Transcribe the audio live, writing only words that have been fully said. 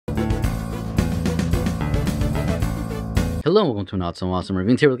Hello, welcome to Not So Awesome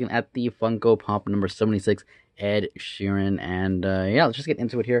Reviews. Here we're looking at the Funko Pop number 76, Ed Sheeran, and yeah, let's just get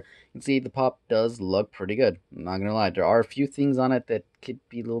into it here. You can see the pop does look pretty good. I'm not gonna lie, there are a few things on it that could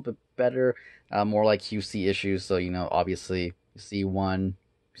be a little bit better, more like QC issues. So obviously, you see one,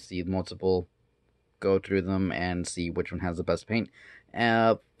 you see multiple, go through them and see which one has the best paint.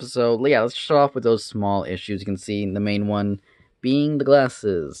 So yeah, let's start off with those small issues. You can see the main one being the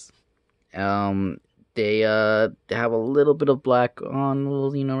glasses. They have a little bit of black on, a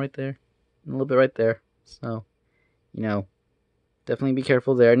little, right there, a little bit right there. So, definitely be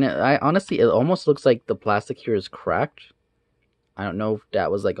careful there. And I honestly, it almost looks like the plastic here is cracked. I don't know if that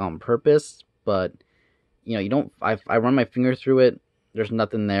was like on purpose, but you don't. I run my finger through it. There's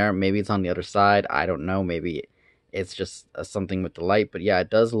nothing there. Maybe it's on the other side. I don't know. Maybe it's just something with the light. But yeah, it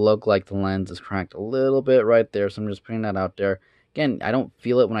does look like the lens is cracked a little bit right there. So I'm just putting that out there. Again, I don't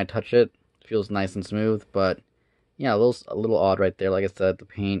feel it when I touch it. Feels nice and smooth, but yeah, a little odd right there. Like I said, the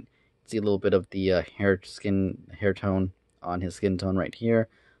paint, see a little bit of the hair tone on his skin tone right here,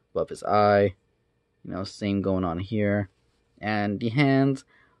 above his eye. Same going on here, and the hands.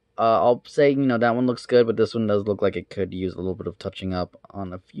 I'll say that one looks good, but this one does look like it could use a little bit of touching up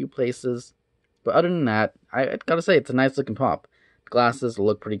on a few places. But other than that, I gotta say it's a nice looking pop. The glasses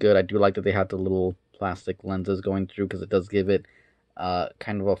look pretty good. I do like that they have the little plastic lenses going through because it does give it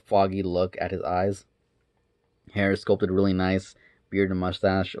kind of a foggy look at his eyes. Hair is sculpted really nice. Beard and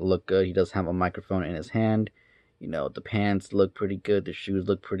mustache look good. He does have a microphone in his hand. The pants look pretty good. The shoes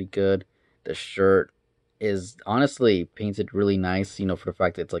look pretty good. The shirt is honestly painted really nice, for the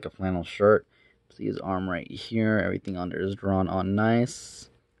fact that it's like a flannel shirt. See his arm right here. Everything under is drawn on nice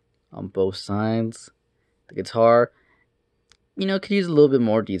on both sides. The guitar, could use a little bit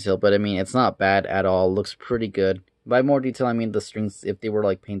more detail, but I mean, it's not bad at all. Looks pretty good. By more detail, I mean the strings, if they were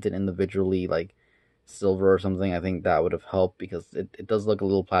like painted individually, like silver or something, I think that would have helped because it does look a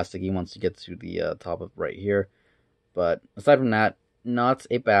little plasticky once you get to the top of right here. But aside from that, not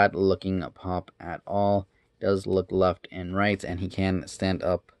a bad looking pop at all. It does look left and right, and he can stand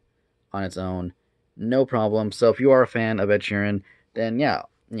up on its own, no problem. So if you are a fan of Ed Sheeran, then yeah,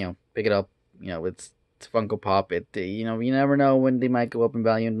 pick it up. It's Funko Pop. You never know when they might go up in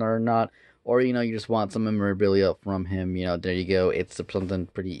value or not. Or, you just want some memorabilia from him, there you go. It's something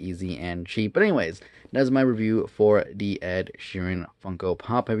pretty easy and cheap. But anyways, that is my review for the Ed Sheeran Funko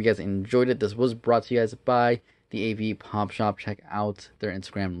Pop. Hope you guys enjoyed it. This was brought to you guys by the AV Pop Shop. Check out their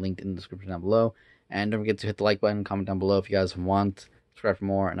Instagram linked in the description down below. And don't forget to hit the like button, comment down below if you guys want. Subscribe for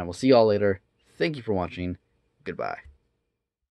more, and I will see you all later. Thank you for watching. Goodbye.